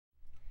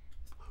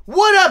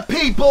What up,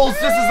 peoples?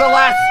 This is the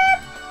last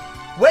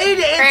way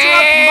to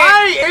interrupt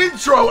my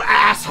intro,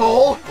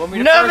 asshole!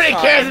 Nobody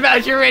cares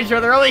about your intro.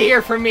 They're only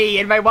here for me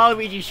and my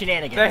Waluigi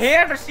shenanigans. They're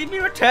here to see me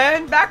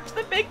return back to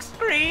the big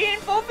screen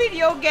for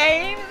video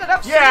games and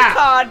upset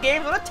card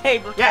games on a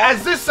tabletop. Yeah,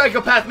 as this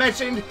psychopath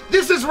mentioned,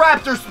 this is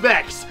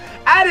RaptorSpex.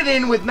 Added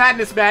in with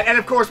Madness Matt and,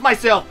 of course,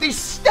 myself, the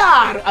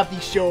star of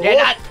the show.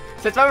 Yeah,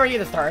 since when were you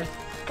the star?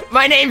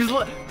 My name's...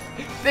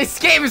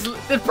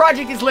 The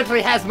project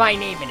literally has my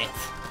name in it.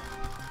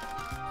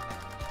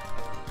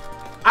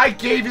 I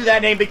gave you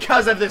that name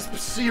because of this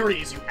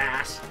series, you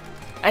ass.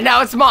 And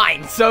now it's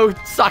mine, so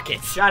suck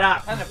it. Shut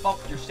up. Time to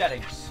bump your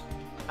settings.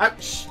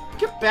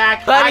 Get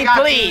back. Let me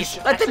please.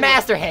 Let the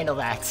master handle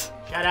that.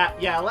 Shut up.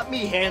 Yeah, let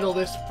me handle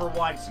this for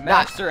once.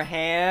 Master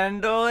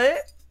handle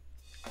it.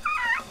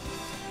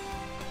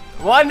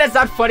 One, that's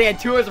not funny, and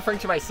two, I was referring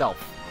to myself.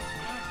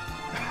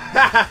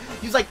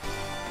 He's like,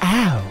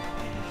 ow.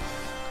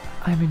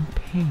 I'm in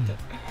pain.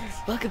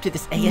 Welcome to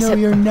this ASMR. No,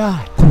 you're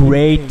not.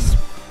 Great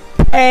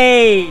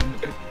pain.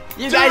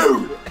 You dude!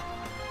 guys.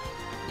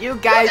 You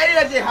guys. Any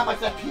idea how much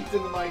that peaked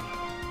in the mic?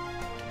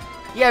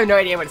 You have no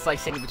idea what it's like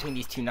sitting between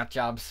these two nut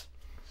jobs.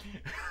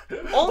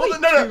 Only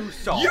two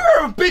songs.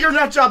 You're a bigger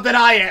nut job than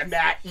I am,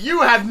 Matt.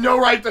 You have no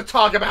right to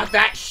talk about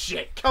that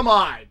shit. Come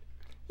on.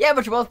 Yeah,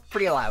 but you're both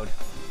pretty loud.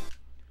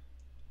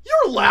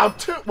 You're loud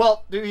too.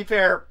 Well, to be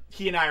fair,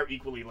 he and I are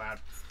equally loud.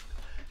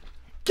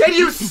 Can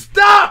you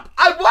stop?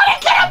 I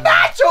want to get a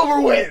match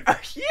over with.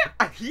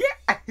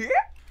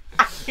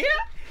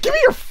 Give me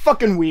your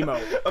fucking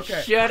Wiimote.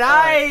 Okay. Should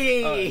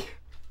I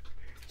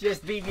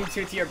just leave you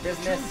two to your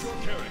business?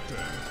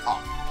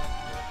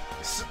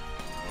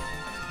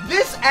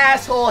 This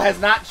asshole has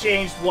not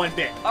changed one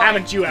bit.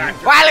 Haven't you,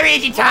 actor?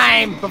 Waluigi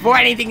time! Before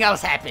anything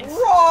else happens.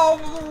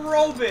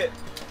 Robot.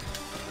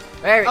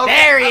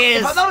 There he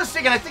is. If I'm not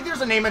mistaken, I think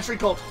there's a name entry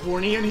called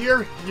Horny in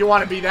here. You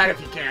want to be that if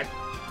you can.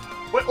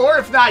 Or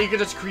if not, you can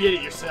just create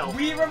it yourself.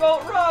 Wii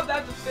Remote Rob,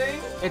 that's a thing.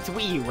 It's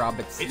Wii Rob.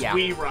 It's yeah.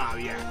 Wii Rob,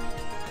 yeah.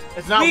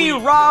 It's not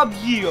Wii Rob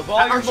you of all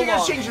your Aren't you gonna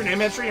belongings. change your name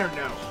entry or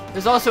no?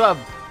 There's also a.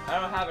 I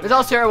don't have it. There's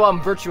also a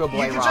Virtua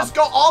Boy You can Rob. just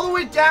go all the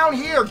way down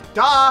here,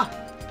 duh.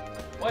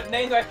 What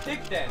name do I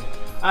pick then?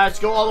 Let's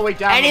go all the way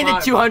down. Any of the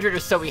bottom. 200 or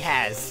so he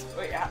has.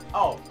 Wait,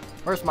 oh.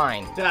 Where's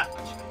mine?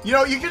 You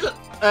know, you can just.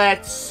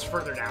 It's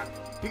further down.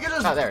 You can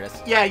just. Oh, there it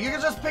is. Yeah, you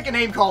can just pick a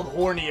name called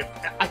Horny.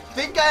 I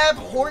think I have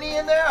Horny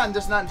in there. I'm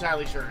just not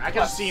entirely sure. I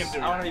can see him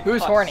doing it.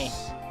 Who's horny?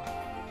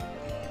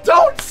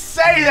 Don't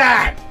say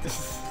that!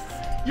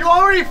 You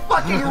already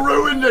fucking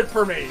ruined it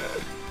for me.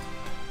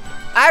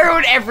 I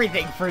ruined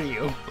everything for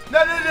you. No.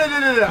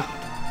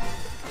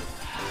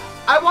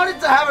 I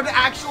wanted to have an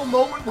actual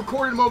moment,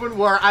 recorded moment,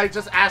 where I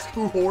just ask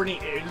who Horny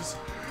is.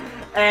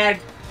 And,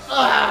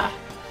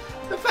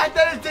 the fact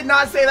that it did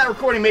not say that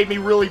recording made me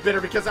really bitter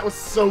because that was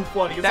so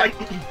funny. It's like...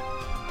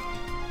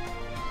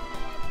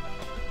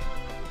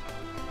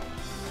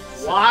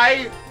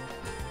 Why?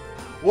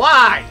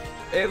 Why?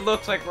 It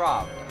looks like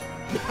Rob.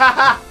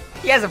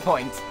 He has a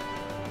point.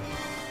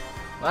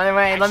 Well,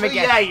 anyway, let me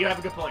guess. Yeah, you have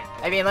a good point.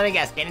 I mean, let me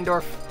guess.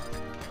 Ganondorf.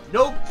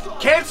 Nope.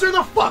 Cancer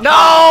the fuck.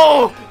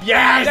 No!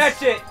 Yes!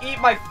 That's it. Eat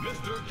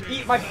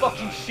my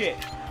fucking shit.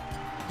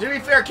 To be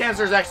fair,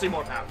 Cancer is actually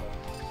more powerful.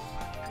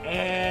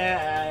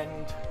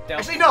 And...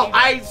 Actually, no, Delphine.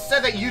 I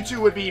said that you two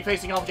would be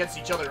facing off against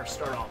each other to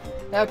start off.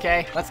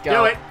 Okay, let's go.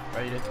 Do it.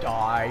 Ready to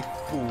die,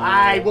 fool.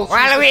 I will choose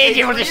Waluigi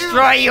the will fate for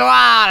destroy you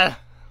all!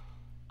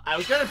 I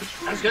was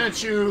gonna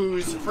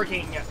choose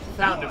freaking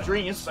Fountain of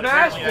Dreams, but Smashville,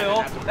 apparently that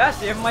didn't have to work.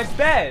 that's near my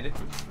bed.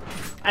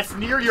 That's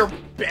near your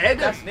bed?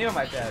 That's near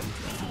my bed.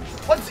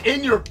 What's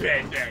in your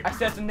bed, then? I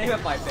said the name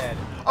of my bed.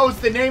 Oh, it's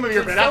the name of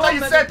your bed. I thought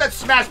you said that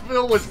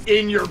Smashville was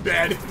in your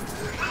bed.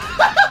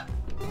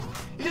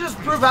 You just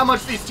prove how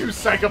much these two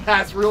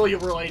psychopaths really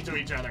relate to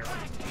each other.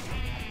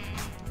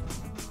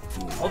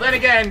 Well, then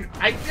again,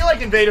 I feel like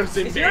Invado's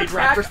made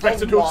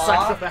RaptorSpex into a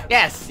psychopath.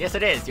 Yes,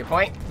 it is. Your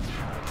point?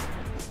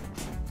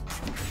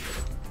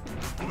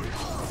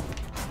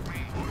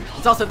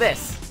 It's also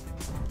this.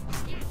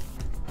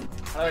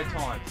 Another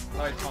taunt.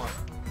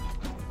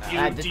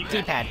 The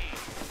D-pad.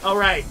 All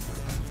right.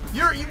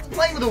 You're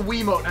playing with a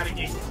Wiimote, not a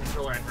game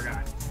controller. I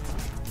forgot.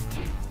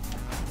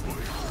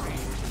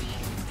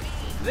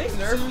 They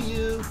nerf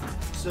you,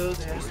 so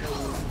there's no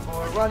room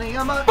for running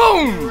amok.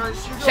 Boom!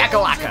 Rush your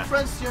goals Shakalaka. and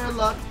press your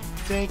luck.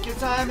 Take your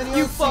time and You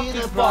you'll see fucking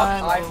the fuck.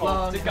 prime I of hope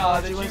love to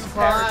God that you is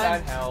perish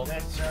fine. in hell.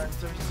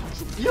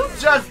 You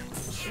just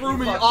threw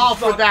me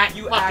off with that.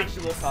 You fucking...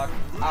 actual cuck.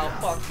 I'll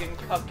fucking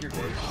cuck your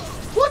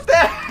bitch. What the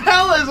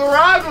hell is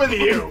wrong with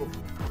you?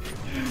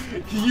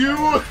 You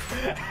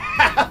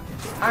have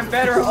I'm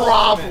better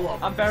problem.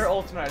 Ultimate. I'm better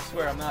Ultimate, I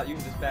swear. I'm not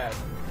even this bad.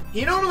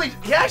 He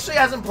actually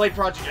hasn't played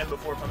Project M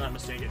before, if I'm not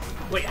mistaken.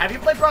 Wait, have you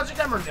played Project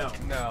M or no?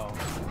 No.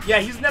 Yeah,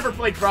 he's never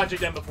played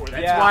Project M before.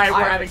 That's Yeah, why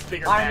we're having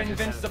bigger I'm matches.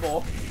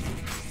 invincible.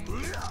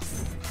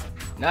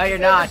 No, you're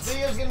not. This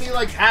video's gonna be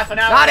like half an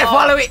hour Not if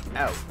long. Waluigi.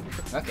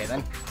 Oh. Okay,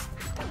 then.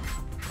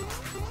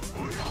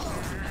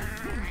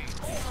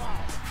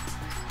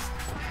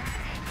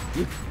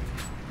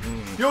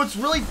 You know what's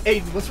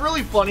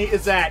really funny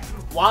is that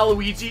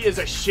Waluigi is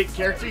a shit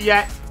character,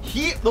 yet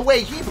the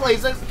way he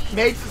plays it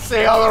makes it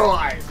say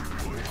otherwise.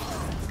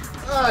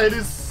 It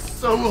is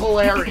so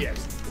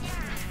hilarious.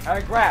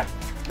 Alright, grab.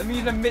 Let me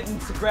use a mitten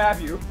to grab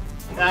you.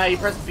 You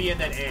press B and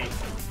then A.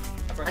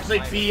 Actually,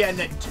 minus. B and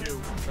then 2.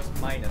 Press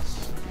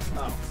minus.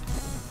 Oh.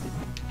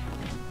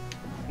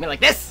 I mean, like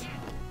this?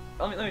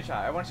 Let me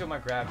try. I want to see what my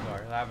grabs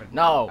are. I haven't.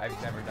 No.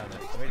 I've never done it.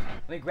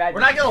 Let me grab.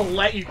 We're not gonna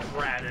let you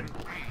grab him.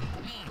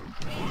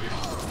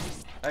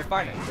 Alright,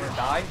 fine. You're gonna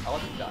die? I'll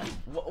let you die.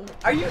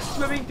 Are you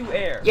swimming through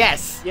air?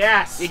 Yes.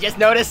 Yes. You just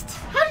noticed?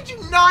 How did you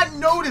not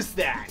notice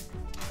that?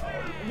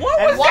 What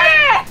was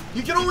that?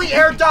 You can only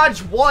air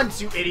dodge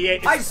once, you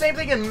idiot. It's the same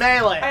thing in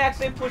Melee. I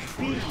accidentally pushed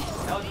B.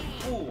 That was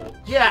a fool.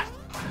 Yeah.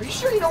 Are you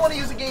sure you don't want to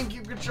use a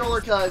GameCube controller?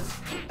 Because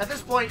at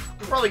this point,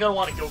 you're probably gonna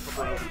want to go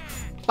for broke.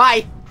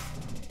 Bye.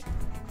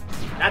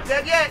 Not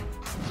dead yet.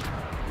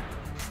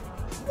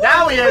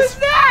 Now he is. What was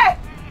that?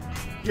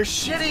 You're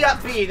shitty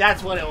up B,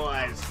 that's what it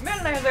was.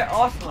 Man, I had that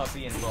awesome up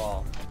B in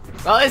Brawl.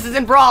 Well, this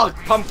isn't Brawl,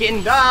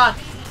 pumpkin. Duh.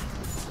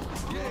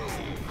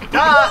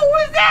 What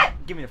was that?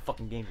 Give me the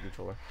fucking game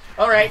controller.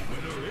 Alright.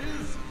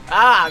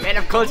 Ah, man,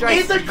 I'm closer.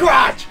 In the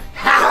crotch!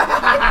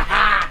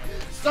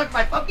 Suck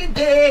my fucking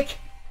dick!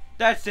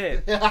 That's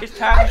it. It's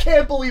I time.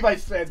 can't believe I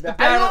said that.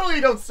 I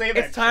normally don't say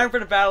that. It's time for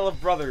the Battle of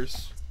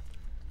Brothers.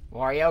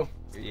 Wario.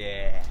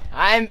 Yeah.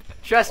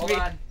 Trust me.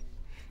 Hold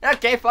on.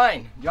 Okay,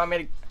 fine. You want me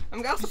to? I'm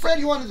You said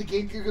you wanted the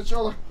GameCube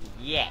controller.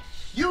 Yes.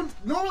 You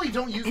normally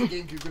don't use the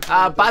GameCube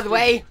controller. By the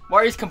way,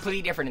 Wario's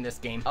completely different in this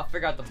game. I'll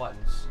figure out the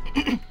buttons.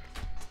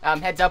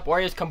 Heads up,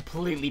 Wario's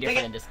completely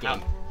different in this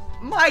game.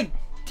 My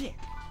dick.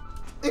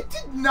 It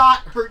did not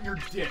hurt your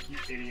dick, you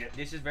idiot.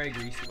 This is very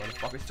greasy,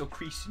 motherfucker. It's so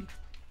greasy.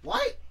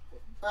 What?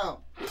 Oh.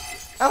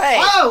 Oh, hey.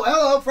 Oh,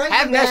 hello, Frank.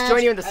 Have Ness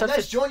join you in the Have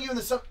Ness join you in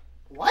the sub.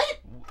 What?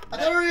 I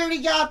thought we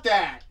already got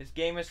that. This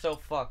game is so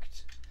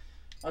fucked.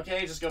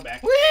 Okay, just go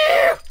back. Woo!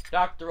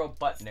 Dr.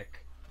 Robotnik.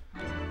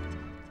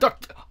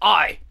 Dr.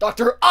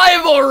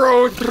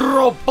 Ivor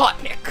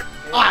Robotnik.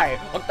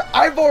 Dr.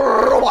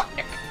 Ivor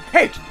Robotnik.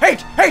 Hate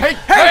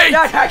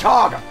that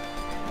hedgehog!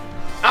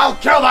 I'll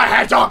kill the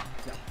hedgehog!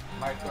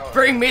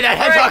 Bring me that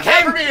Alright, hedgehog.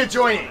 time for me to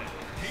join in.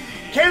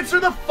 Cancer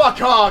the fuck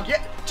hog.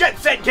 Yeah, jet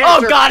set Oh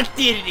cancer. God,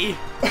 deity.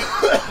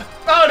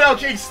 Oh no,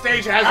 King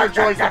Stage Hazard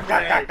joins the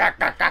play. Wait.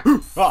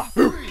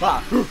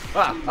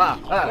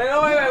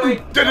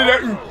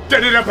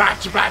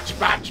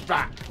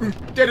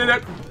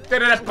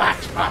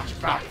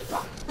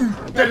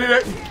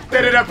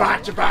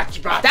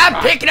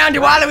 Stop picking on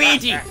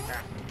Waluigi.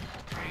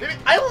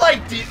 I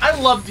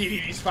love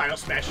DDD's Final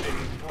Smash in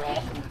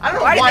Brawl. I don't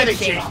know why they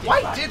changed it.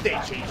 Why did they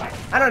change it?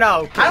 I don't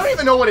know. I don't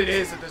even know what it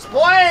is at this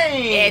point.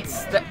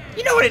 It's the.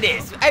 You know what it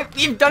is.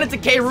 You've done it to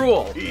K.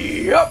 Rool.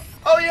 Yep.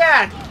 Oh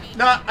yeah.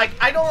 No,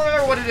 I don't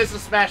remember what it is in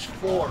Smash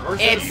 4. Or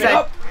is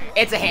it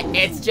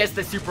It's just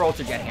the Super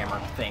Ultra Jet Hammer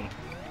thing.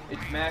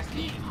 It's Mass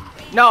DD.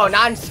 No,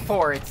 not in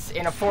 4. It's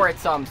in a 4.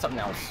 It's something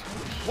else.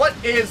 What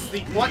is the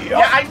what?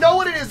 Yeah, I know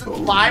what it is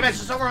in 5. I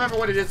just don't remember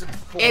what it is in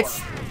 4.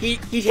 It's he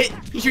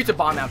shoots a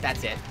bomb out.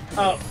 That's it.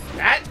 Oh,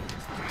 that?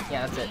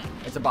 Yeah, that's it.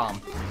 It's a bomb.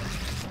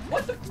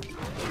 What the?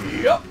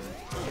 Yep.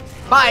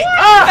 Bye.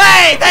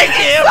 Hey, thank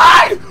you.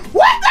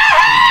 What the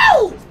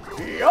hell?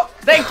 Yep.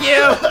 Thank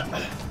you.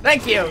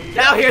 Thank you.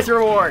 Now here's the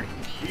reward.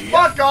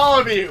 Fuck all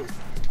of you.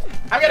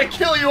 I'm gonna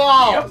kill you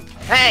all. Yep.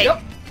 Hey,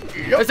 Yep.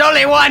 there's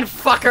only one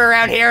fucker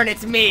around here, and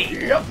it's me.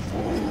 Yep.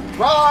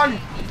 Wrong.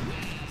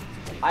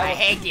 I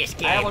hate this I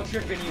game. will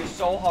trip in you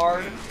so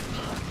hard.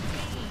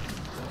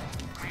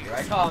 Here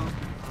I come.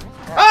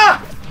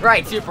 Ah!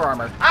 Right, super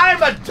armor.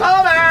 I'm a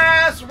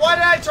dumbass. Why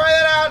did I try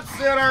that out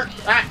sooner?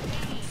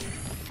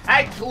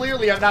 I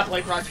clearly have not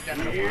played Project M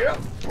in a while.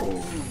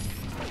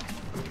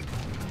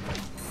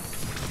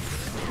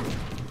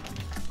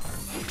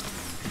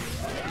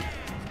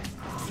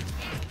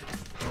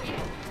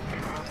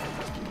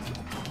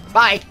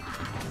 Bye.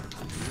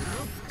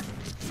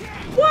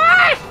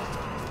 What?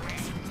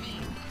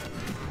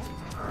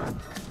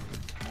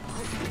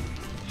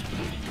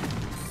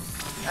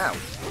 Oh.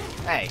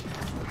 Hey.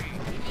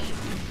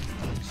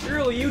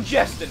 Surely you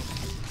jesting.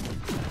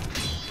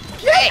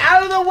 Get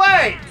out of the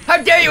way!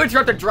 How dare you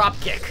interrupt a drop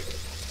kick?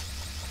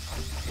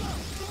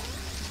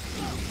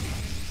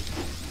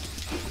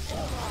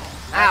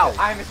 Ow.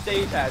 I'm a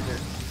stage hazard.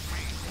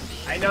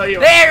 I know you.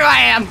 There I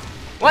am!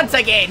 Once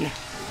again!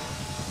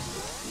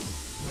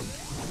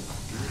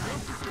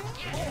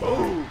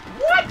 Ooh.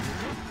 What?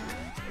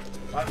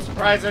 I'm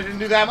surprised I didn't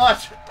do that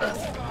much.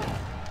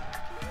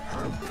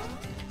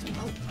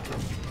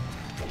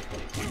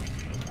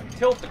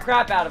 Tilt the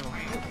crap out of him.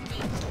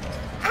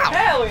 Ow.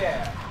 Hell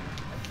yeah!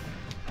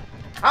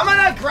 How am I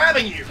not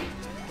grabbing you?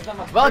 'Cause I'm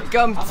a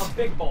Welcome. I'm a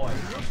big boy.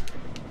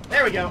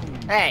 There we go.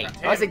 Hey,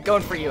 I wasn't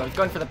going for you. I was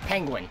going for the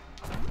penguin.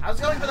 I was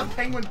going for the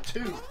penguin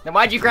too. Then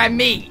why'd you grab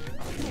me?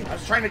 I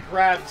was trying to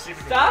grab and see if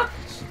we could- Stop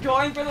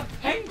going for the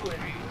penguin.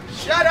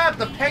 Shut up!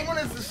 The penguin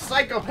is the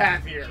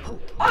psychopath here.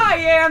 I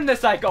am the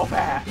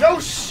psychopath. No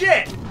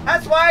shit!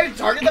 That's why I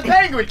target the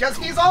penguin, because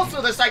he's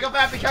also the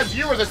psychopath because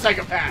you were the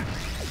psychopath.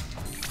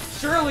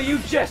 Surely you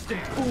jesting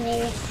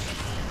fools.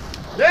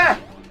 Yeah.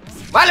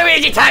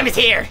 Waluigi time is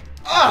here.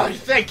 Oh,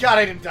 thank God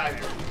I didn't die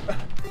there.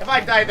 If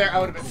I died there, I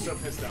would have been so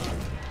pissed off.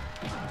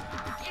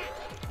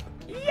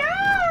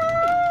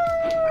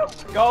 Yeah!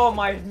 Go,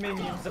 my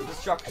minions of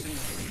destruction.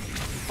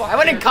 I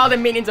wouldn't call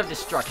them minions of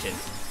destruction.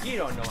 You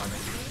don't know I'm in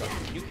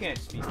destruction. You can't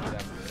speak to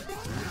them.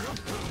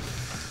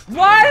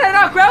 Why did I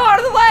not grab out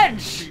of the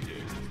ledge?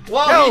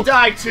 Well, No. he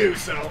died too,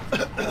 so.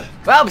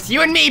 Well, it's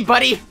you and me,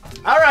 buddy.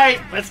 Alright,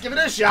 let's give it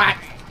a shot.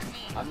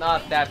 I'm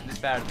not that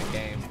bad at the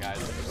game,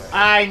 guys.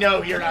 I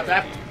know you're not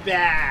that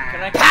bad.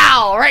 Can I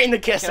Pow! Right in the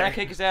kisser. Can I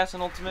kick his ass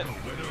in Ultimate?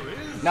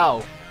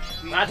 No.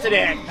 Not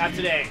today. Not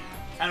today.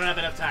 I don't have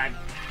enough time.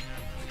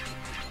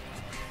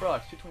 Bro,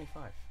 it's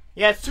 225.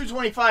 Yeah, it's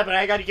 2:25, but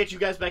I got to get you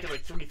guys back at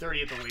like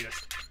 3:30 at the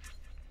latest.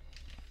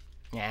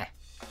 Yeah.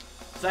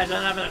 So I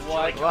don't have enough.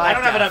 Like, What I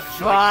don't have the enough.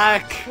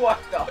 fuck? What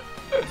the?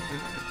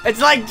 It's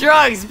like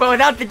drugs, but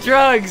without the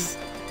drugs.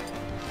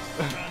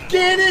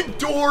 Ganon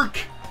dork.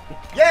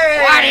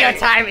 Yay! Wario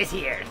time is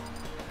here.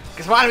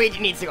 Because Waluigi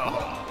needs to go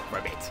home for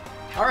a bit.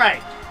 All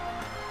right.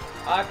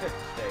 I picked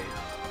the stage.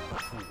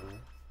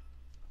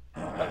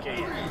 Okay.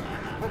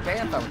 Yeah. Okay,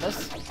 I'm done with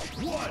this.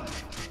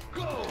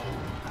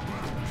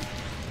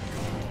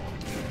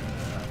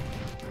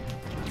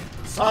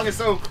 The song is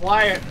so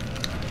quiet.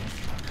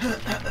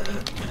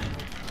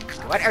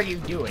 What are you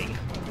doing?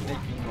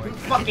 Who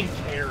fucking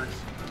cares?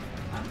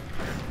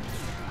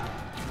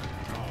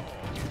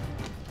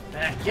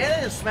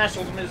 Ganon in Smash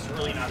Ultimate is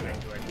really not that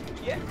good.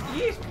 Yeah,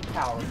 he's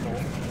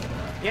powerful.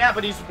 Yeah,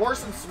 but he's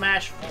worse in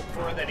Smash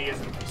 4 than he is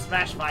in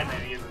Smash 5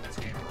 than he is in this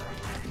game.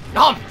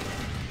 Nom!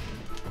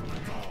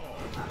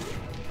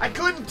 I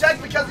couldn't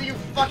check because of you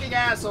fucking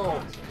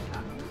assholes.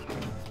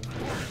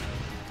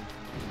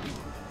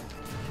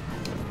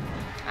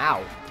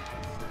 Ow.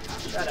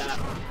 Shut up.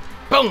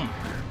 Boom!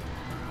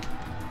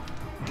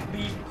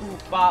 Beep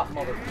boop bop,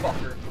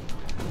 motherfucker.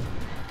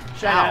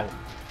 Shut Ow. up.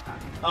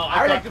 Oh,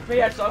 I like to play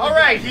that song.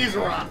 Alright, he's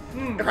wrong.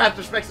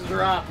 RaptorSpex is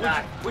wrong.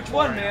 Which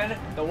one, man?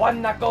 The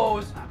one that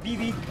goes beep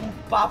beep boop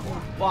bop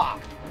boop bop.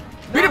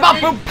 Beat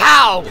bop boom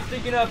pow! You're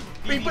thinking of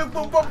Beep boop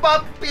boop boop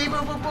bop, beep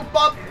boop boop boop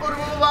bop, boop boop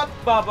boop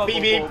bop bop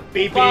beep beep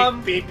beep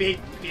bum. beep beep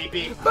beep beep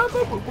beep Boop,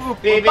 boop, boop,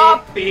 boop, beep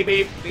bop. beep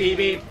beep beep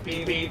beep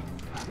beep beep beep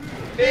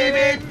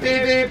beep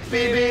beep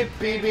beep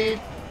beep beep beep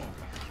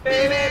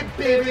beep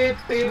beep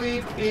beep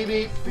beep beep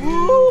beep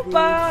Boop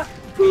bop.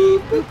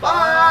 beep boop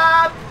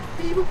bop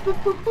beep boop boop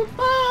boop boop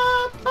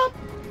bop bop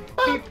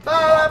beep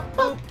bop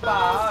boop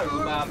bop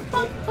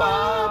boop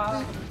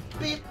bop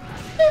beep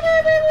beep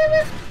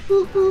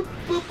boop boop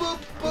boop boop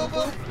boop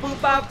boop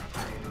Boop bop.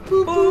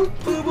 Boop boop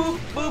boop boop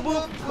boop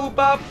boop boop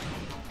bop.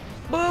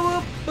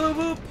 Boop boop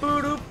boop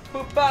boop boop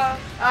boop bop.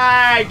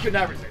 I could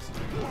not resist.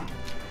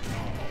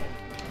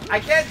 I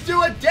can't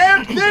do a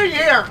damn thing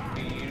here!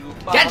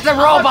 Get the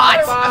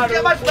robots!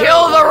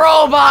 Kill the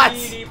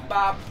robots!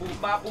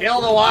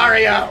 Kill the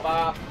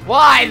Wario!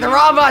 Why? The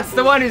robot's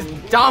the one who's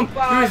dumb,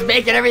 who's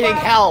making everything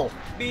hell.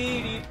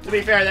 To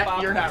be fair,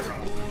 that you're not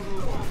wrong.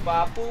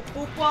 Boop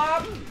boop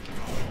bop.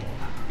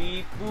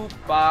 Beep boop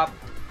bop.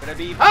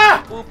 Beep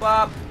Ah! boop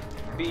bop.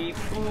 Beep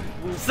boop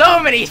boop.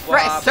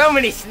 So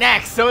many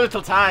snacks, so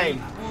little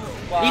time.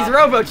 These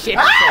robo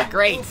chips are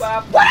great. What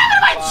happened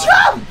to my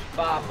jump?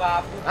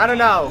 I don't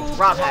know.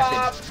 Rob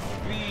happened.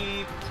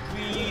 Beep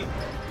beep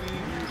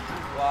beep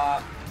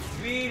bop.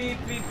 Beep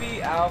beep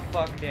beep. Oh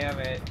fuck, damn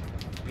it.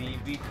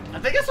 Beep beep. I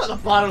think it's on the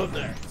bottom of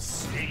the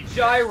stage.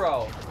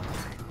 Gyro.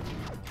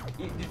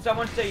 Did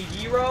someone say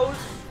heroes?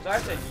 So I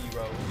said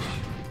heroes.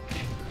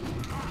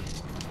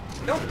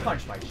 Don't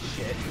punch my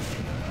shit.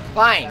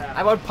 Fine,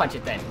 I won't punch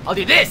it then. I'll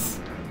do this.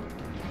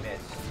 You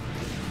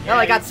missed. No,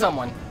 I got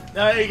someone.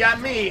 No, you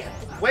got me.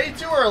 Way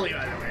too early,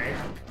 by the way.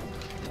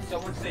 Did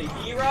someone say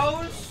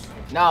heroes?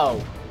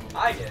 No.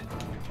 I did.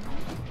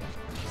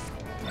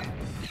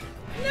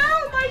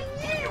 No, my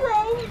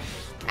heroes!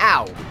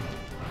 Ow.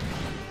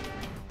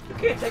 You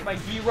can't take my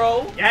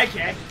hero. Yeah, I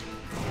can.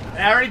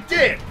 I already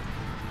did.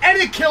 And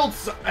it killed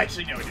some.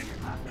 Actually, no, it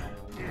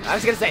didn't. I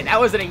was gonna say, that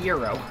wasn't a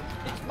euro.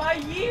 It's my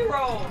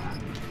hero.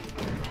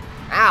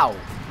 Ow.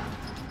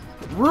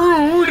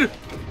 Rude!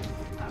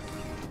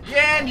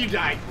 Yeah, and you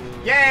died.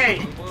 Yay!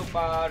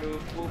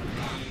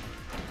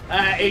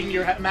 Aiden,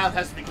 your mouth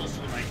has to be close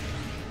to the mic.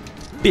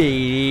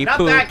 Beep Not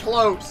that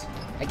close.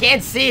 I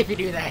can't see if you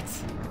do that.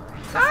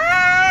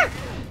 Ah!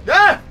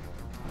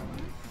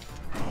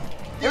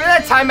 Remember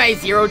that time I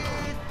zeroed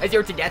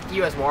to death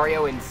you as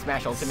Wario in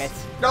Smash Ultimate?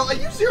 No, like,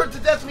 you zeroed to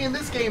death me in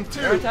this game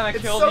too. Every time I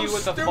It's killed so you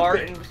with stupid. the fart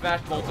in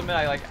Smash Ultimate,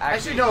 I like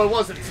Actually, no, it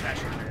wasn't Smash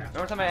Ultimate.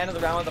 Every time I ended the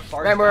round with the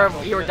fart. Remember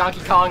Smash you were Ultimate.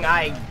 Donkey Kong,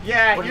 I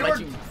Yeah, wouldn't you let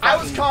were. you I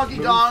was fucking Conky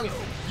move. Dong.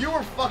 You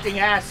were fucking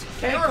ass.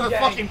 You were the Kanky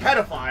fucking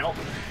pedophile.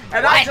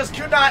 And I What? just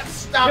could not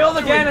stop. Kill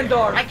the doing it.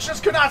 Ganondorf. I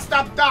just could not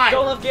stop dying.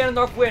 Don't let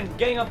Ganondorf win.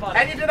 Getting up on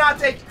And it. you did not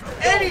take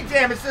any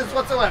damages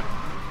whatsoever.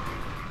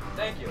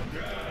 Thank you.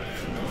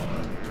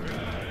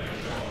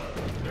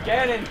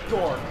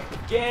 Ganondorf.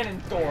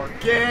 Ganondorf.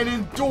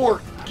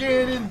 Ganondorf.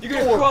 Ganon. You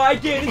gonna cry,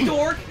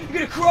 Ganondorf? You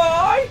gonna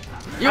cry?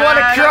 You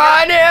wanna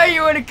cry now?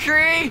 You wanna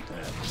cry?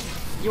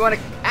 You wanna...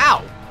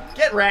 Ow!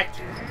 Get wrecked.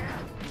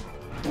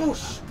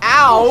 Boosh.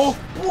 Ow!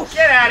 Boosh.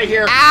 Get out of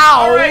here.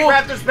 Ow! Alright,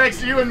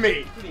 RaptorSpex, you and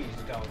me. Please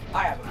don't.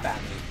 I have a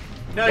family.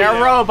 No, you You're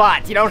don't.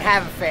 robots. You don't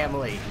have a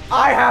family.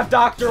 I have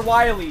Dr.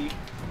 Wily.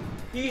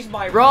 He's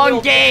my Wrong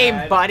real game,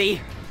 dad.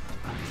 buddy.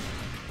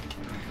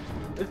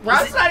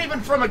 Rob's not even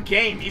from a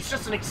game. He's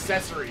just an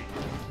accessory.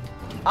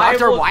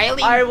 Dr.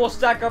 Wily? I will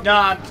stack up.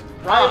 Nah,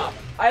 Rob.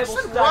 I will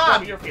Listen, stack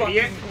Rob, up your you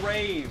idiot. fucking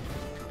grave.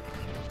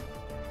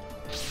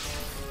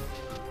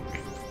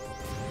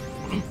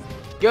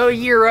 Go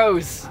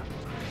Euros.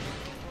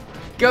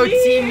 Go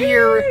Team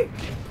Euro.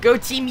 Go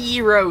Team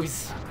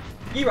Euros.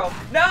 Hero.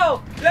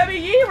 No! Let me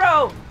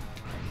hero!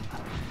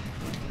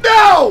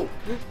 No!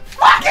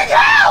 Fucking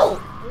hell!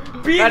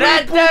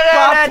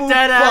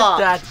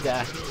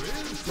 Da-da-da-da-da-da-da.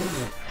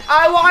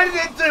 I wanted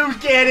it to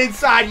get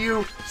inside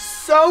you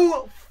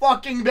so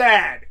fucking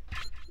bad.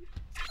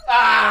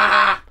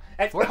 Ah!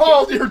 And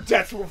all your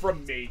deaths were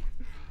from me.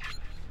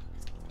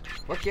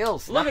 What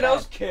kills? Look Not at bad.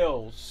 those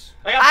kills.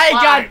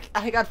 I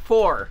got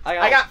 4.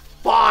 I got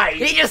 5.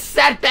 He just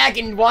sat back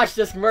and watched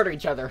us murder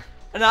each other.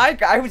 And I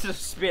was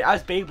just I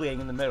was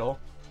Beyblading in the middle.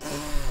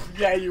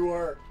 Yeah, you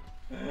were.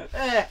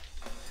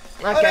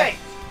 Okay.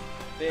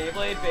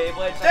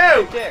 Beyblade, suck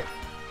Dude. my dick.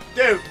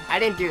 Dude, I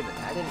didn't do that.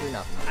 I didn't do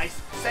nothing. I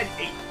said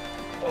 8.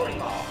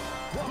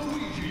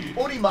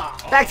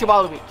 Orima. Back to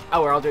Waluigi.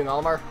 Oh, we're all doing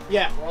Olimar?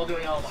 Yeah, we're all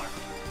doing Olimar.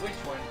 Which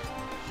one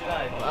should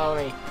I do? Oh,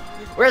 me.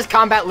 Where's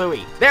Combat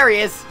Louie? There he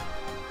is.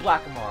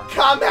 Blackamar.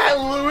 Combat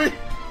Louie?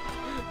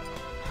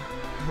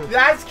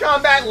 That's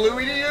Combat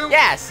Louie to you?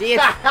 Yeah, see,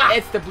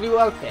 it's the blue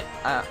outfit.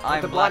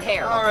 I'm The blonde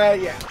hair.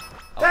 Alright, yeah.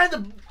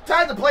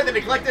 Time to play the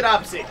neglected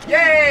opposite.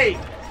 Yay!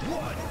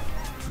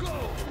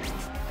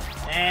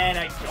 And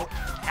I don't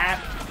have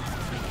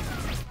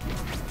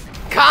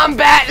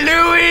Combat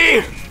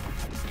Louie!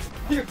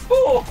 You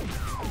fool!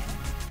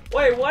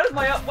 Wait, what is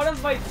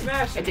my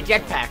smash? It's a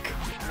jetpack.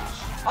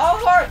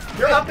 Olimar!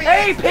 You're upping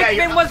Hey, it. Yeah,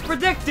 you're Pikmin was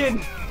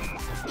predicted!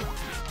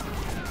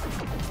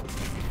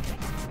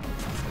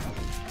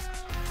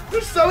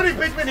 There's so many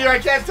Pikmin here, I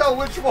can't tell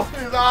which one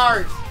is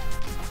ours.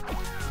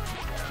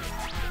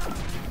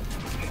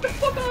 Get the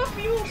fuck off,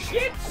 you little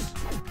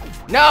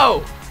shits!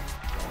 No!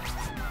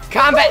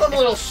 Combat. All them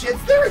little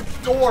shits, they're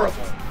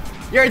adorable.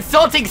 You're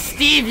insulting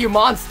Steve, you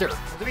monster.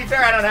 To be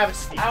fair, I don't have a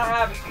Steve. I don't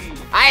have a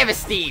Steve. I have a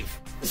Steve.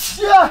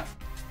 Yeah,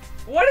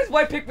 What is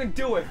my Pikmin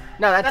doing?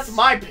 No, that's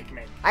my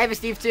Pikmin. I have a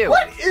Steve too.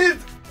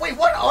 Wait,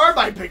 what are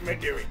my Pikmin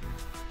doing?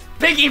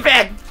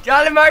 Piggyback!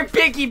 Olimar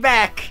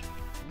piggyback!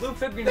 Blue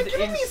Pikmin They're is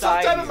giving me some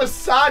inside type of you.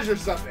 massage or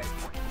something.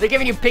 They're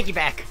giving you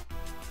piggyback.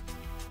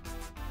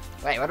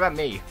 Wait, what about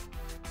me?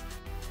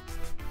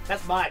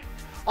 That's mine.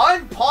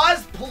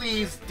 Unpause,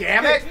 please,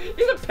 damn it.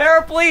 He's a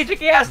paraplegic,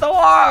 he has no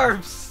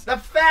arms! The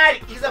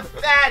fatty, he's a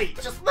fatty.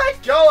 Just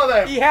let go of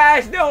him. He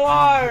has no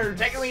arms!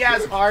 Technically he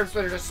has arms,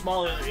 but they're just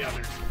smaller than the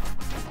others.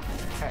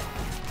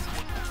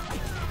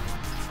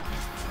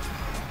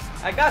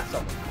 I got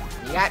someone.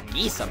 You got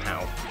me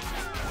somehow.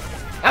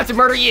 I have to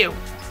murder you.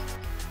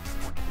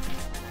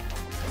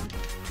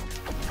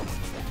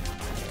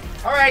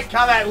 Alright,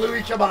 Combat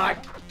Louie, come on.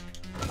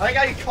 I like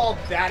how you called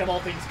that of all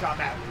things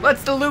Combat Louie.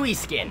 What's the Louis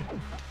skin?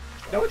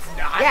 No, it's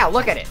not. Yeah,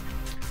 look at it.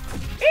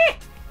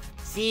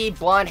 See,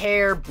 blonde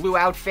hair, blue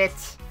outfit.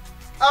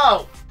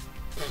 Oh.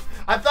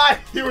 I thought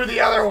you were the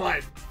other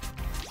one.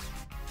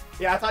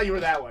 Yeah, I thought you were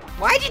that one.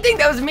 Why'd you think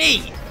that was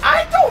me?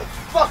 I don't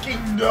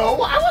fucking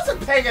know. I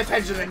wasn't paying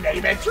attention to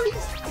name entries.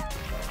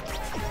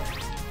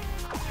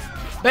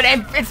 But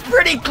it's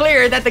pretty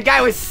clear that the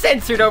guy with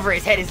censored over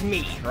his head is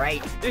me,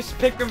 right? This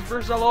Pikmin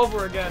first all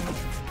over again.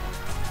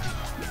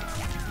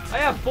 I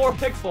have 4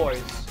 Pick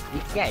Boys.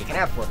 Yeah, you can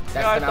have 4. That's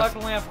Yeah, I enough. thought I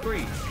only have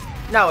 3.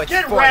 No, it's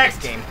Get 4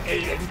 wrecked, in this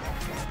game.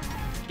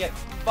 Aiden. Get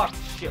fucked,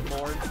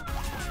 shitlord.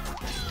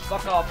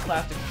 Fuck off,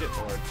 plastic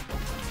shitlord.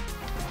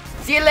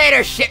 See you later,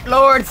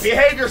 shitlords!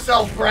 Behave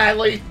yourself,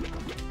 Bradley.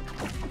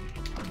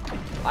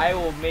 I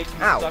will make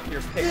you Ow. suck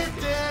your pick.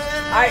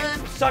 I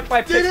suck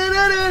my pick.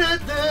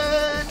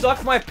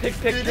 Suck my pick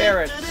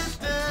carrots.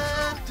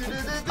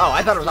 Oh,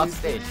 I thought it was off the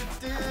stage.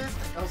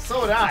 Oh,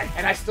 so did I,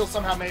 and I still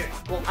somehow made it.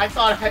 Well, I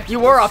thought I... You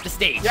were off the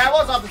stage. Yeah, I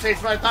was off the stage,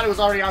 but I thought it was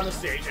already on the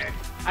stage, and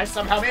I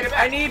somehow made it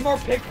I back. need more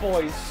Pick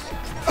Boys.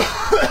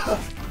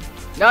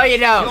 No, you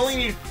don't.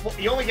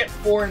 You only get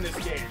 4 in this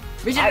game.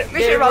 We should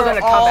They have all were done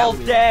a all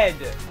combat. dead.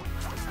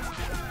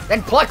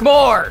 Then pluck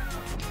more.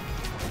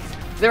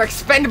 They're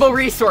expendable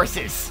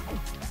resources.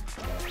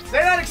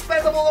 They're not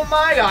expendable in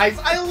my eyes.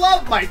 I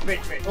love my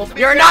Pikmin. Well, to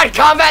be You're fair- not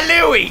Combat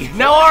Louie.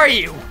 Now are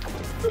you?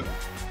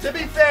 To be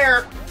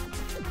fair,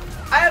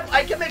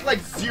 I can make like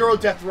 0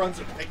 death runs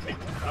of Pikmin,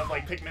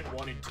 like Pikmin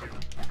 1 and 2.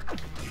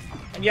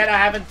 And yet I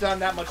haven't done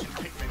that much in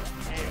Pikmin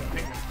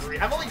 3.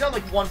 I've only done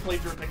like 1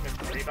 playthrough of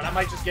Pikmin 3, but I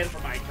might just get it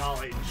from my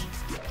college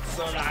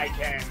so that I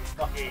can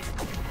fucking...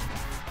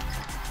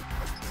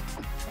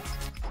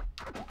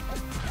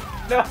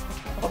 No.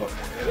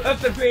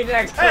 That's the great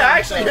next Hey, I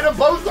actually hit them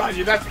both on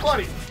you. That's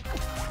funny.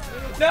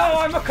 No,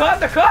 I'm the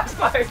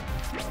cosplay.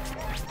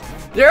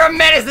 You're a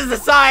menace to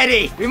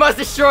society! We must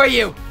destroy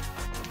you!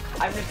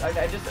 I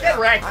just Get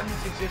wrecked. I'm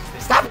just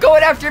existing. Stop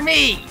going after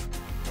me!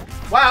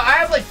 Wow, I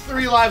have like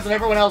 3 lives and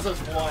everyone else has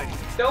 1.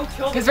 Don't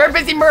kill me. Because we're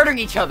busy murdering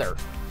each other.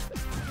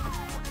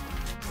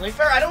 To be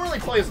fair, I don't really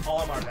play as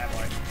Olimar that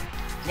much.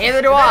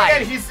 Neither do Then I.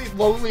 again, he's the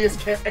loneliest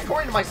character.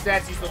 According to my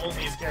stats, he's the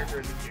loneliest character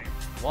in this game.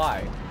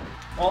 Why?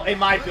 Well, in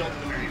my build,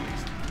 at the very least.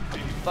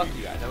 Fuck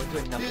you guys. I was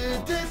doing nothing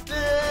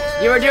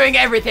wrong. You were doing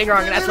everything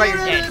wrong, and that's why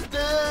you're dead.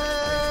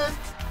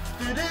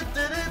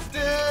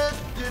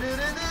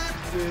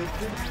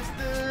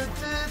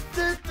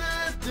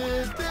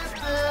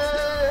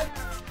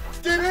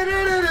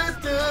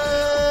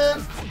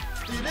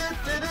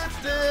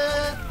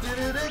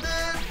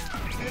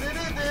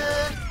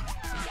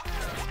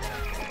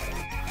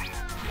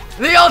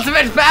 The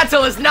ultimate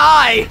battle is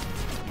nigh!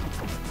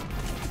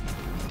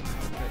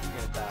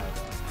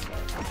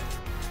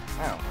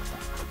 Oh.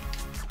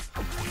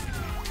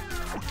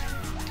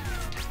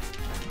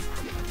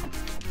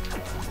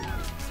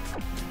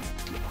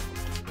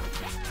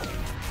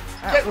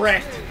 Get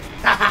wrecked.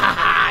 Ha ha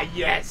ha!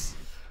 Yes.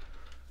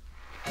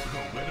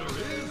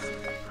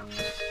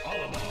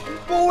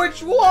 But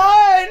which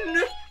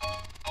one?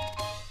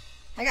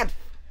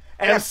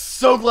 And I'm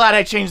so glad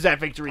I changed that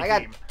victory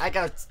theme. I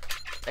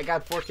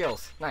got 4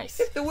 kills. Nice.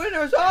 If the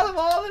winner is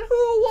Olimar, then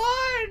who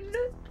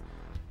won?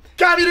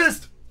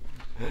 Communist!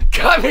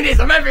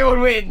 Communism, everyone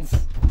wins!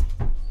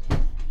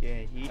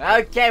 Yeah, he.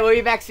 Okay, we'll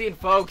be back soon,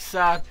 folks.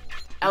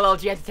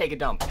 LLG had to take a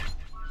dump.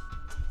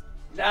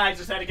 Nah, I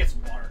just had to get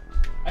some water.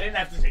 I didn't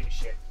have to take a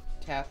shit.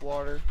 Tap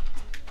water.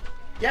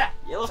 Yeah,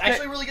 Yellow it's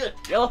actually really good.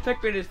 Yellow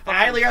Pikmin is I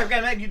highly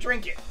recommend you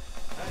drink it.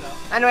 I know.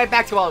 Anyway,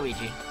 back to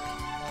Waluigi.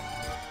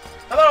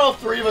 How about all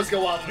 3 of us go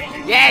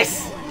Waluigi?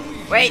 Yes!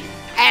 Wait,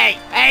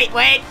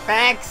 wait,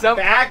 back.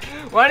 Back.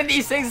 One of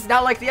these things is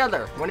not like the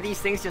other. One of these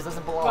things just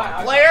doesn't belong.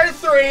 Fine, Player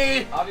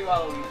 3. I'll be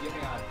Waluigi.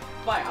 Hang on.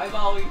 Fine, I'm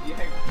Waluigi.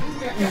 Hang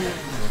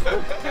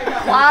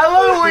on.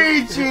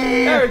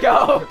 Waluigi. There we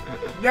go.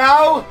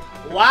 No,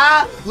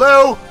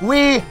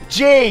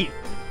 Waluigi.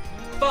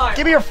 Fine.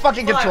 Give me your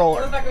fucking Fine.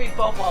 controller. What if I can be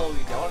buff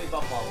Waluigi? I want to be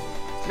buff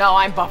Waluigi. No,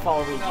 I'm Buff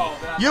Waluigi. No,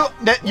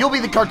 then I'm You'll be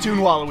the cartoon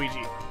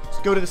Waluigi.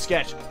 Just go to the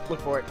sketch. Look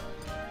for it.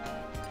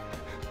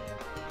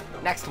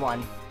 Next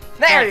one.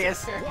 There it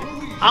is.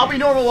 I'll be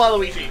normal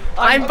Waluigi.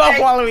 I'm Buff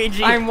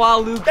Waluigi. I'm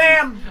Waluigi.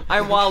 Bam!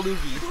 I'm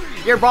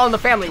Waluigi. You're Brawl in the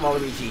Family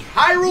Waluigi.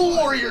 Hyrule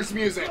Warriors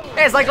music.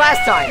 Hey, it's like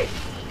last time.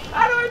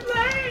 How do I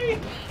play?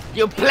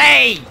 You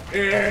play.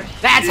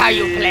 That's how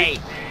you play.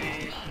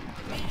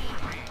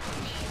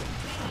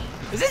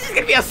 Is this just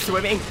gonna be us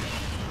swimming?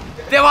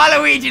 The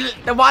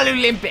Walu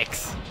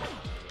Olympics.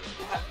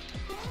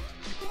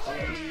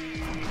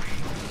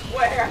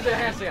 Wait, hang on a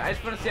second. I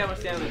just want to see how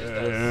much damage this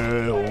does.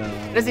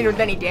 It doesn't do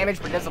any damage,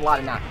 but it does a lot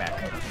of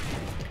knockback.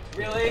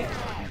 Really?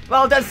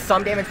 Well, it does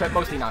some damage, but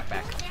mostly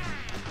knockback.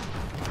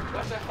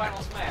 What's that final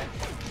smash?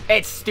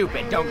 It's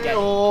stupid. Don't get it.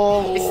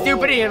 Oh. It's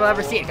stupid, and you'll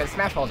never see it because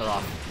Smash Balls are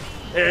off.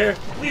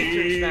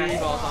 Please turn Smash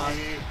Balls on.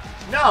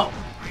 No.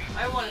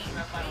 I want to see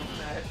my final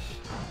smash.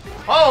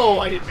 Oh,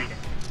 I didn't make it.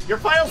 Your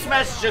final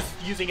smash is just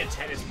using a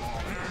tennis ball.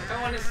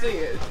 I want to see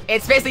it.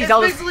 It's basically It's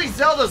Zelda's. basically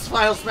Zelda's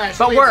final smash.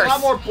 But only worse. It's a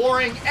lot more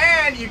boring,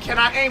 and you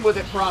cannot aim with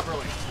it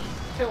properly.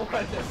 I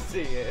want to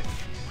see it.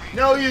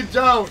 No, you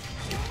don't,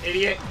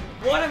 idiot.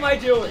 What am I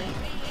doing?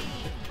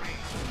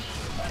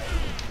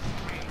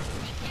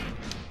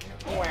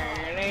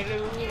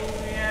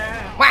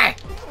 Hallelujah. Wah!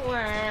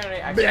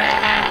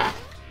 Blah.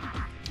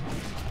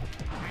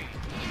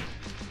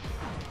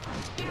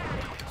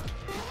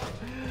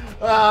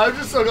 I'm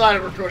just so glad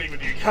I'm recording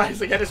with you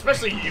guys again,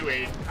 especially you,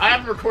 Aiden. I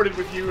haven't recorded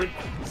with you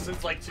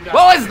since like 2000.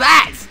 What was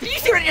that? Did you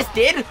see what I just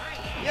did?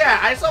 Yeah,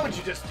 I saw what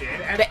you just did.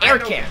 And The I air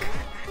don't- kick.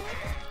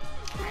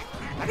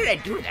 How did I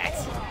do that?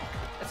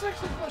 That's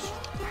actually a question.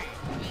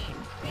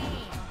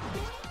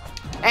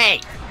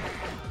 Hey!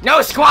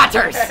 No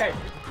squatters! Hey,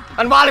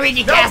 On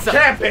Waluigi No Castle!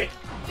 camping.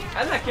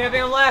 I'm not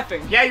camping, I'm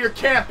laughing. Yeah, you're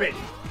camping.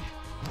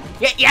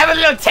 You have a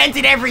little tent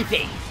and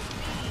everything!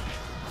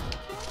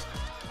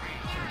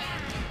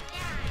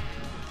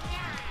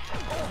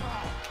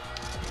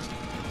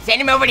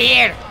 Send him over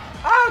here!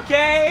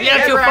 Okay. A little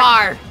Get too wrecked.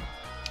 far!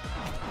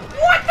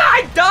 What?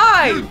 I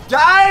died. You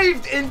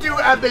dived into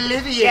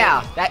oblivion.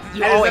 Yeah, that you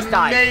That is always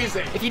dive.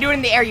 amazing. If you do it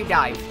in the air, you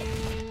dive.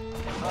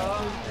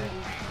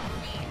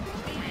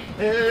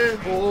 Eh,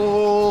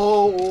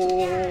 oh,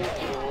 oh,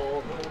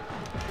 oh.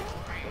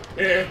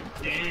 Eh,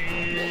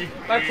 eh,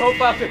 My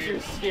profile picture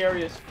is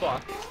scary as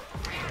fuck.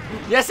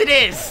 Yes, it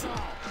is!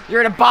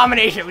 You're an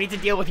abomination. We need to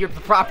deal with you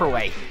the proper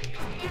way.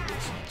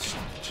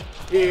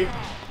 eh,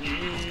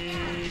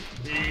 eh,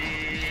 eh.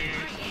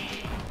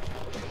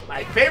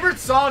 My favorite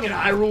song in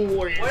Hyrule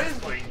Warriors.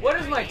 What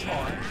is my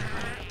taunt?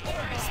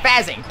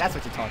 Spazzing. That's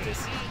what your taunt is.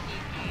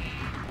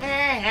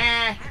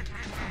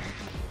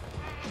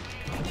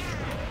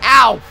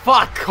 Ow!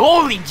 Fuck!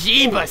 Holy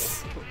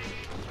jeebus!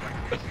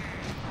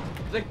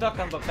 It's like Duck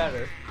Hunt, but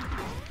better.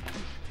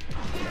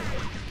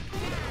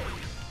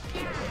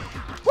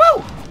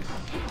 Woo!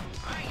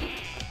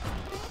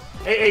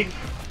 Hey, Aiden,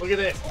 look at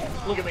this.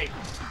 Look at me.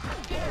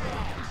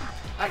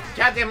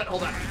 God damn it,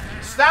 hold on.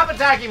 Stop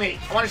attacking me.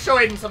 I want to show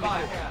Aiden something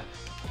cool.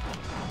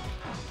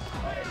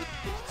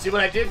 See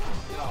what I did?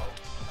 No.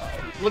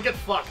 Look at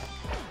fuck.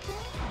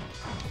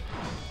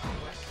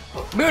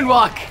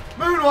 Moonwalk.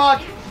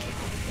 Moonwalk!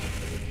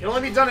 Can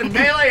only be done in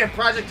Melee and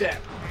Project M.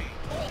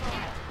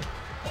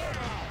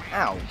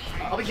 Ow.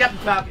 I'll be Captain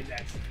Falcon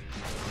next.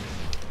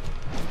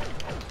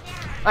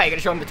 Oh, you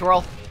gonna show him the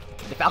twirl?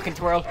 The Falcon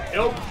twirl?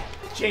 Nope.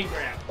 Chain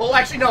grab. Oh,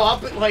 actually, no. I'll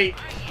put, like,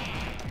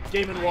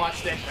 Game &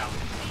 Watch then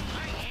Falcon.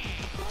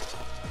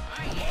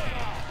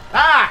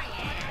 Ah!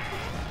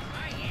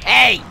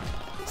 Hey!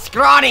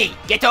 Scrawny!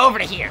 Get over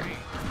to here!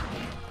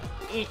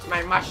 Eat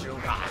my mushroom,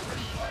 God.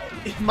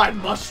 My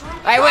mushroom?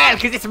 I will,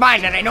 because it's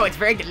mine and I know it's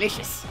very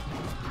delicious.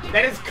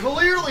 That is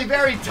clearly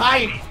very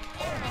tiny.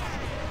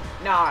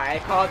 Nah,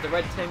 I call it the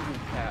red Tengu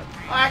cap.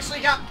 I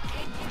actually got...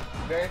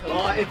 Very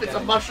Well, if it's a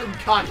mushroom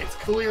cock, it's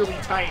clearly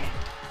tiny.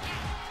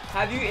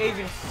 Have you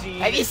even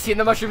seen? Have you seen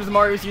the mushrooms in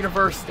Mario's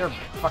universe? They're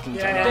fucking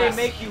Yeah. giant.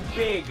 They make you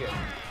big.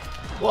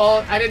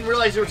 Well, I didn't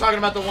realize you were talking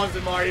about the ones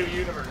in Mario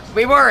Universe.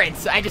 We weren't,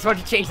 so I just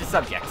wanted to change the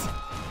subject.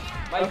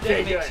 My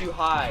Okay, dick makes good. you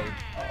high.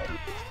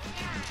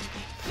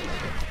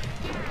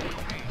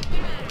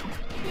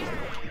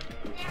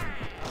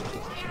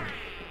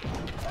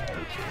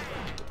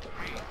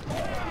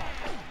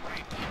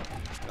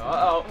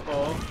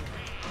 Oh.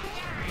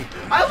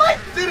 I like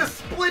did a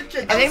split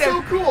kick. I think That's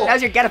so cool. That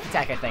was your get-up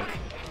attack, I think.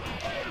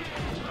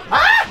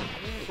 Ah!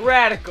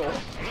 Radical.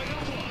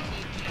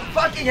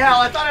 Fucking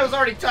hell! I thought I was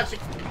already touching.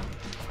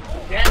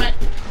 Damn it!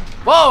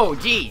 Whoa,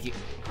 jeez.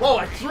 Whoa!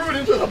 I threw it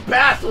into the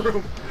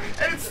bathroom,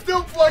 and it's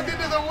still plugged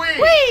into the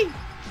Wii. Whee!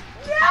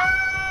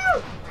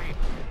 No!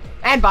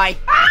 And bye.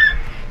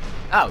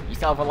 Oh, you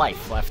still have a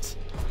life left.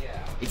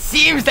 Yeah. It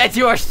seems that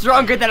you are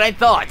stronger than I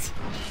thought.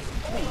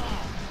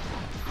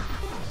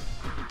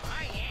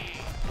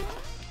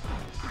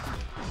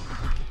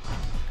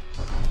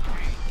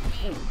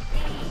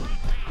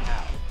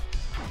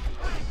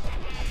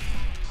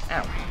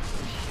 Ow.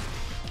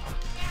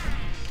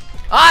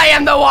 I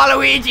am the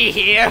Waluigi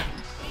here.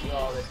 You're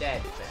all the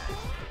dead fan.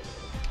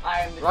 I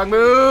am the Wrong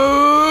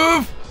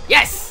move.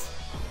 Yes.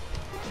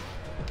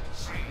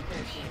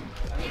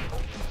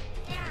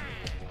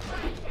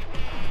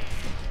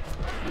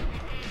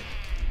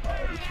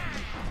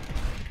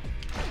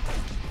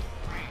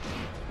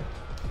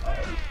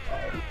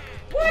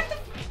 What the?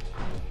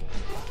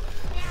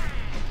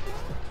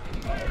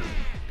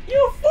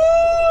 You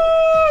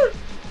fool!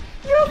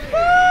 You fool!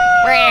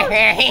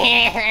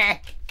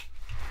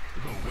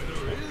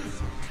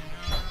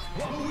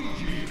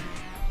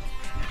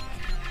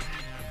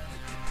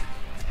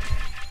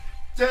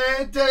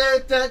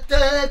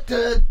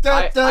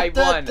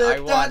 I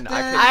won.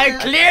 I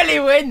clearly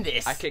win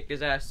this. I kicked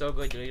his ass so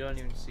good you don't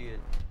even see it.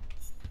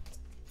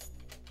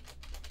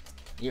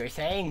 You were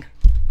saying?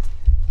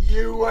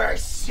 You were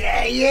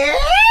saying?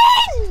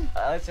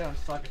 That sounds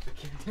fucking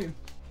kidding.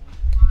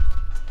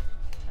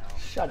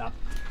 Shut up.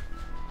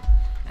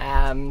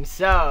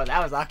 So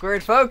that was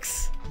awkward,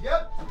 folks.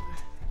 Yep.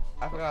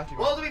 I forgot you.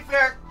 Well, to be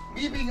fair,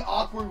 me being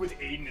awkward with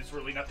Aiden is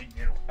really nothing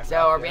new. So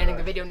are we ending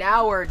the video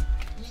now, or?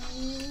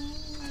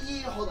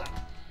 Hold on.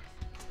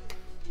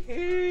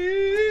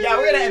 Yeah,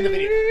 we're gonna end the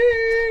video.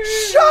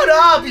 Shut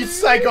up, you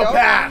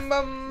psychopath!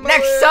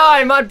 Next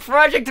time on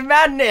Project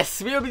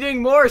Madness, we will be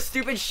doing more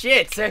stupid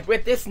shit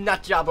with this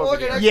nut job over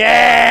here.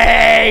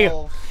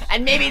 Yay!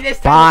 And maybe this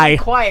time Bye. it'll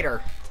be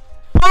quieter.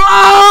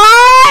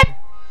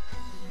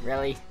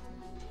 Really?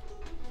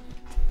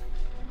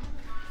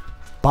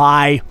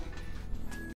 Bye.